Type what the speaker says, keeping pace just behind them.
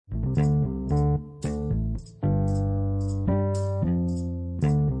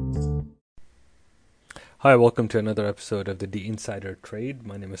Hi, welcome to another episode of the Insider Trade.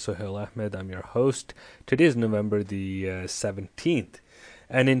 My name is Sohail Ahmed. I'm your host. Today is November the 17th.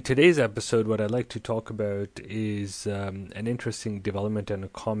 And in today's episode, what I'd like to talk about is an interesting development and a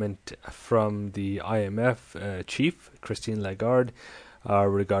comment from the IMF chief, Christine Lagarde,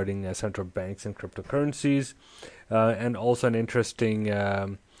 regarding central banks and cryptocurrencies, and also an interesting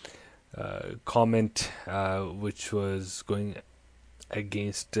comment which was going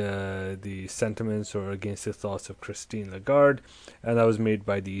against the sentiments or against the thoughts of Christine Lagarde, and that was made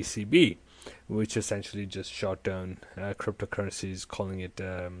by the ECB, which essentially just shot down cryptocurrencies, calling it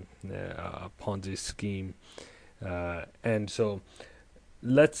a Ponzi scheme. And so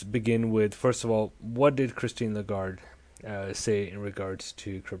let's begin with, first of all, what did Christine Lagarde say in regards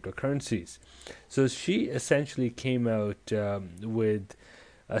to cryptocurrencies? So she essentially came out with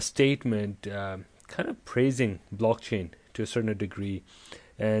a statement kind of praising blockchain to a certain degree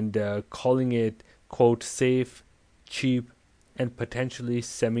and calling it, quote, safe, cheap, and potentially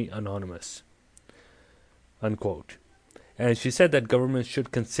semi-anonymous, unquote. And she said that governments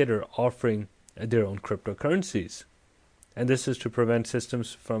should consider offering their own cryptocurrencies. And this is to prevent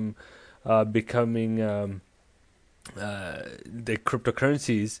systems from becoming the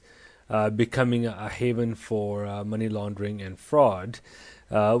cryptocurrencies becoming a haven for money laundering and fraud,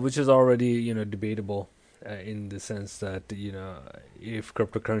 which is already debatable in the sense that if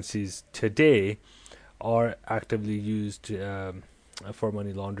cryptocurrencies today are actively used for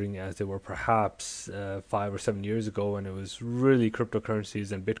money laundering as they were perhaps 5 or 7 years ago, when it was really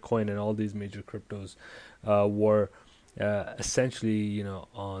cryptocurrencies and Bitcoin and all these major cryptos were essentially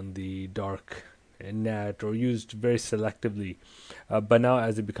on the dark net or used very selectively, but now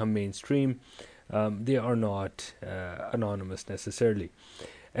as they become mainstream, they are not anonymous necessarily.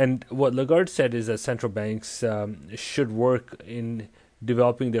 And what Lagarde said is that central banks should work in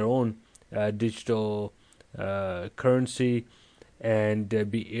developing their own digital currency and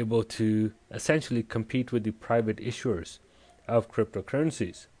be able to essentially compete with the private issuers of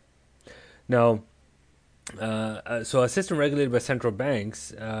cryptocurrencies. Now, so a system regulated by central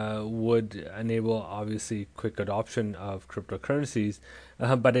banks would enable obviously quick adoption of cryptocurrencies,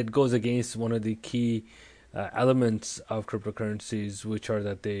 but it goes against one of the key elements of cryptocurrencies, which are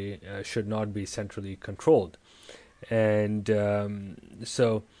that they should not be centrally controlled. And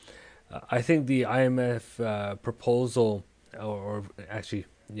so I think the IMF proposal, or actually,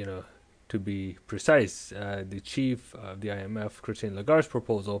 to be precise, the chief of the IMF, Christine Lagarde's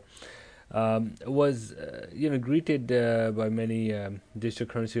proposal, was greeted by many digital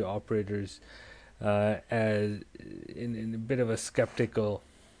currency operators as in a bit of a skeptical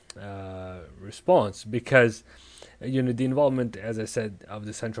response, because the involvement, as I said, of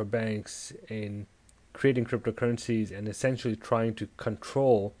the central banks in creating cryptocurrencies and essentially trying to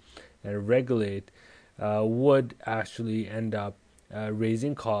control and regulate would actually end up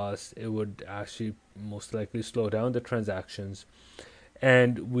raising costs. It would actually most likely slow down the transactions,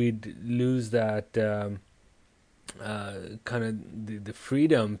 and we'd lose that kind of the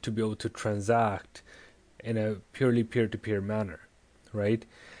freedom to be able to transact in a purely peer-to-peer manner, right?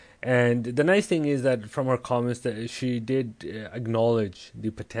 And the nice thing is that from her comments that she did acknowledge the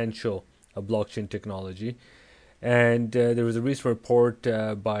potential of blockchain technology. And there was a recent report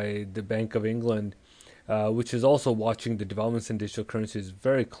by the Bank of England, which is also watching the developments in digital currencies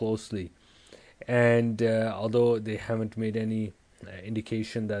very closely. And although they haven't made any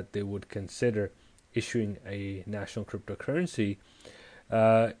indication that they would consider issuing a national cryptocurrency,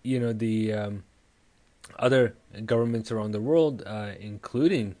 the other governments around the world,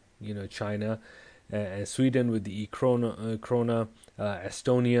 including China and Sweden with the krona,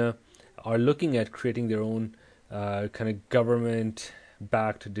 Estonia, are looking at creating their own kind of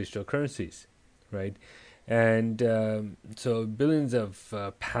government-backed digital currencies, right? And so billions of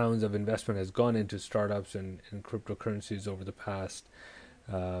pounds of investment has gone into startups and cryptocurrencies over the past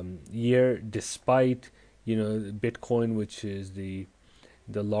year, despite Bitcoin, which is the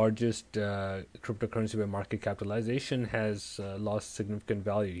largest cryptocurrency by market capitalization, has lost significant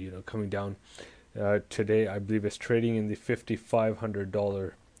value. Coming down today, I believe it's trading in the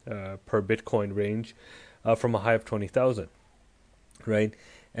 $5,500 per Bitcoin range from a high of 20,000, right?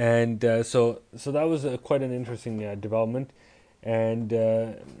 And so that was quite an interesting development. And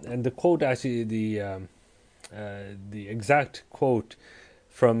the quote, actually, the exact quote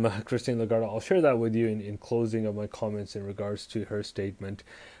from Christine Lagarde, I'll share that with you in closing of my comments in regards to her statement,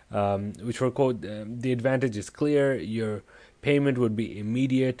 which were, quote, the advantage is clear. Your payment would be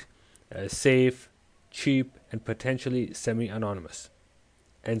immediate, safe, cheap, and potentially semi-anonymous.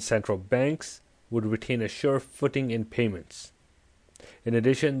 And central banks would retain a sure footing in payments. In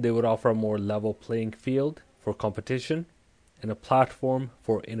addition, they would offer a more level playing field for competition and a platform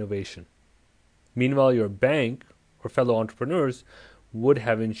for innovation. Meanwhile, your bank or fellow entrepreneurs would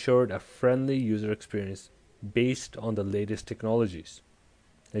have ensured a friendly user experience based on the latest technologies.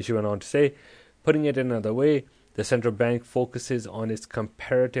 And she went on to say, putting it another way, the central bank focuses on its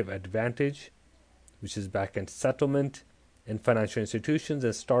comparative advantage, which is back-end settlement, and financial institutions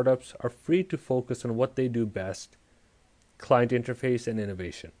and startups are free to focus on what they do best: client interface and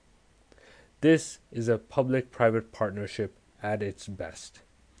innovation. This is a public-private partnership at its best.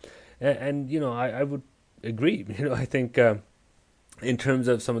 I would agree. I think in terms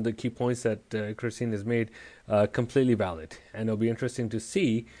of some of the key points that Christine has made, completely valid. And it'll be interesting to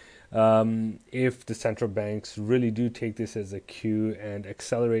see if the central banks really do take this as a cue and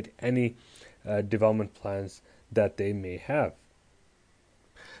accelerate any development plans that they may have.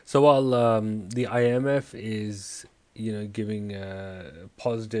 So while the IMF is, giving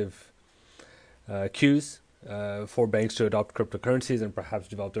positive cues for banks to adopt cryptocurrencies and perhaps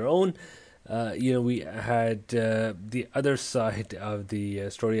develop their own, we had the other side of the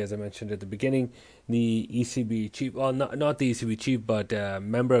story, as I mentioned at the beginning. The ECB chief, well, not the ECB chief, but a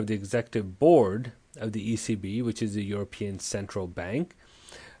member of the executive board of the ECB, which is the European Central Bank,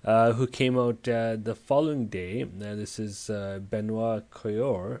 who came out the following day. This is Benoit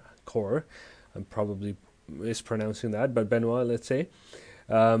Cor. I'm probably mispronouncing that, but Benoit, let's say,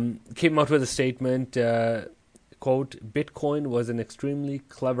 came out with a statement, quote, "Bitcoin was an extremely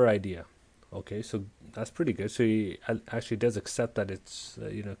clever idea." Okay, so that's pretty good. So he actually does accept that it's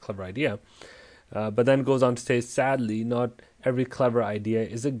a clever idea, but then goes on to say, sadly, not every clever idea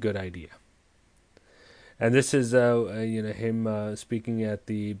is a good idea. And this is him speaking at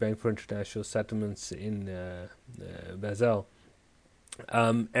the Bank for International Settlements in Basel,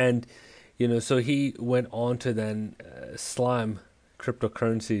 so he went on to then slam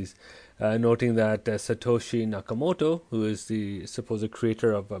cryptocurrencies, noting that Satoshi Nakamoto, who is the supposed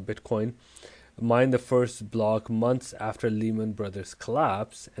creator of Bitcoin, mined the first block months after Lehman Brothers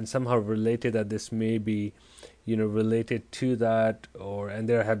collapse, and somehow related that this may be, related to that, and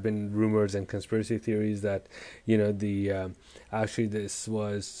there have been rumors and conspiracy theories that, actually this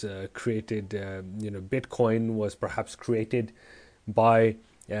was created, Bitcoin was perhaps created by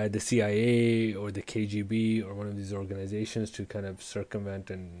the CIA or the KGB or one of these organizations to kind of circumvent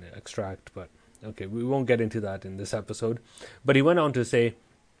and extract. But okay, we won't get into that in this episode. But he went on to say,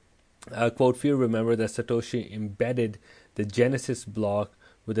 quote, "Few remember that Satoshi embedded the Genesis block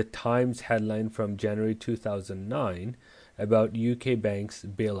with a Times headline from January 2009 about UK banks'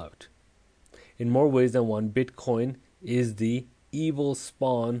 bailout. In more ways than one, Bitcoin is the evil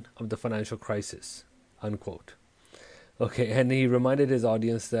spawn of the financial crisis," unquote. Okay, and he reminded his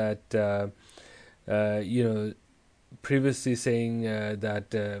audience that, previously saying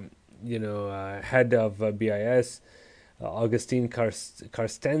that, head of BIS, Augustine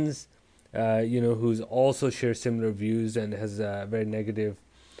Carstens, who's also shares similar views and has a very negative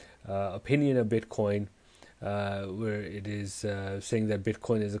opinion of Bitcoin, where it is saying that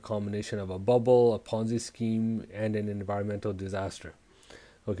Bitcoin is a combination of a bubble, a Ponzi scheme, and an environmental disaster.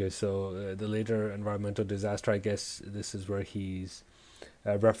 Okay, so the later environmental disaster, I guess this is where he's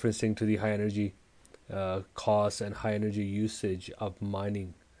referencing to the high energy costs and high energy usage of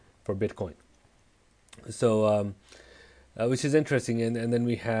mining for Bitcoin. So, which is interesting. And then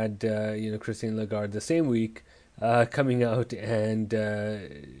we had, Christine Lagarde the same week coming out and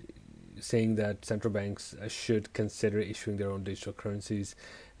saying that central banks should consider issuing their own digital currencies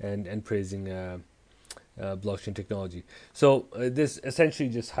and praising blockchain technology. So this essentially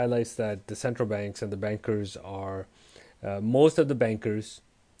just highlights that the central banks and the bankers are, most of the bankers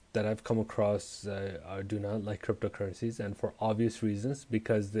that I've come across do not like cryptocurrencies, and for obvious reasons,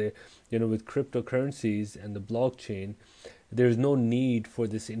 because they, with cryptocurrencies and the blockchain, there's no need for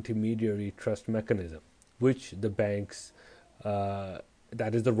this intermediary trust mechanism, which the banks, that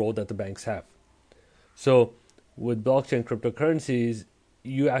is the role that the banks have. So with blockchain cryptocurrencies,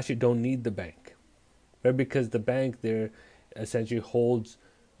 you actually don't need the bank, right? Because the bank there essentially holds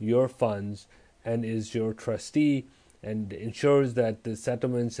your funds and is your trustee and ensures that the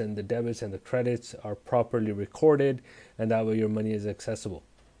settlements and the debits and the credits are properly recorded, and that way your money is accessible.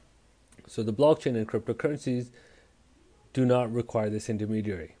 So the blockchain and cryptocurrencies do not require this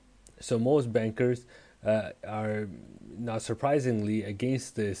intermediary. So most bankers are, not surprisingly,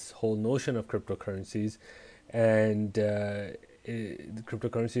 against this whole notion of cryptocurrencies, and the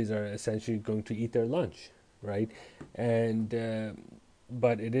cryptocurrencies are essentially going to eat their lunch, right? And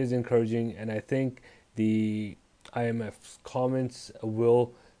but it is encouraging, and I think the IMF's comments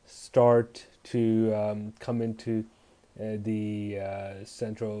will start to come into the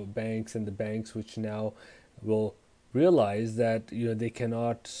central banks and the banks, which now will realize that they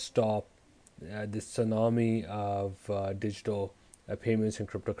cannot stop this tsunami of digital payments and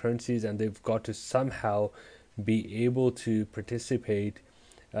cryptocurrencies, and they've got to somehow be able to participate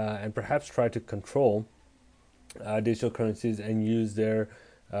and perhaps try to control digital currencies and use their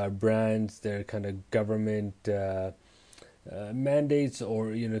brands, their kind of government mandates,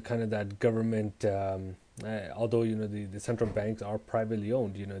 or kind of that government. Although the central banks are privately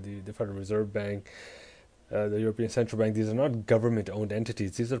owned, the Federal Reserve Bank, the European Central Bank, these are not government-owned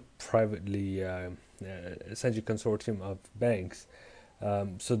entities. These are privately, essentially consortium of banks.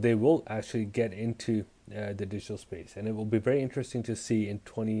 So they will actually get into the digital space, and it will be very interesting to see in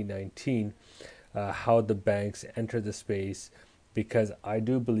 2019 how the banks enter the space, because I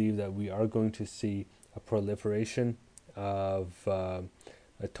do believe that we are going to see a proliferation of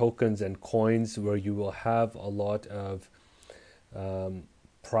tokens and coins, where you will have a lot of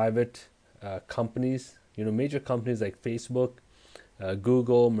private companies, major companies like Facebook,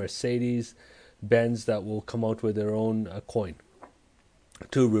 Google, Mercedes, Benz, that will come out with their own coin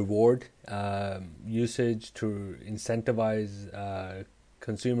to reward usage, to incentivize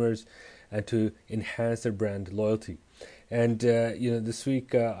consumers, and to enhance their brand loyalty. And this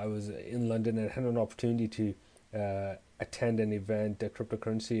week I was in London and had an opportunity to attend an event, a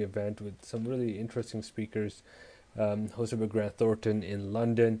cryptocurrency event, with some really interesting speakers, hosted by Grant Thornton in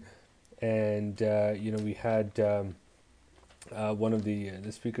London. And we had one of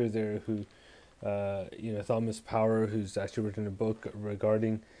the speakers there who, Thomas Power, who's actually written a book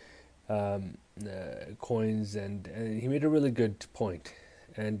regarding coins, and he made a really good point.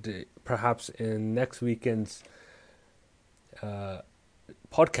 And perhaps in next weekend's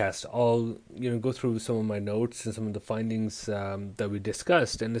podcast, I'll go through some of my notes and some of the findings that we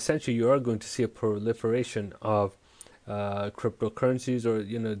discussed. And essentially, you are going to see a proliferation of cryptocurrencies, or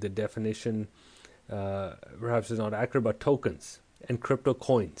the definition perhaps is not accurate, but tokens and crypto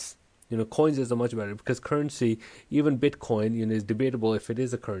coins. Coins is a much better, because currency, even Bitcoin, is debatable if it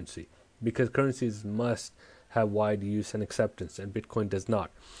is a currency, because currencies must have wide use and acceptance, and Bitcoin does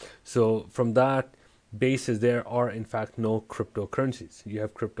not. So from that basis, there are in fact no cryptocurrencies. You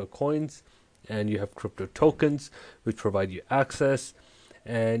have crypto coins and you have crypto tokens, which provide you access,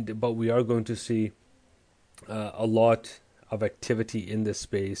 but we are going to see a lot of activity in this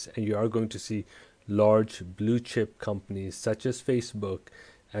space, and you are going to see large blue chip companies such as Facebook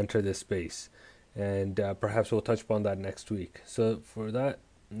enter this space, and perhaps we'll touch upon that next week. So for that,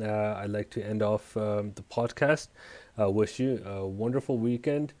 I'd like to end off the podcast. Wish you a wonderful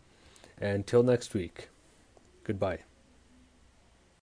weekend, and till next week, goodbye.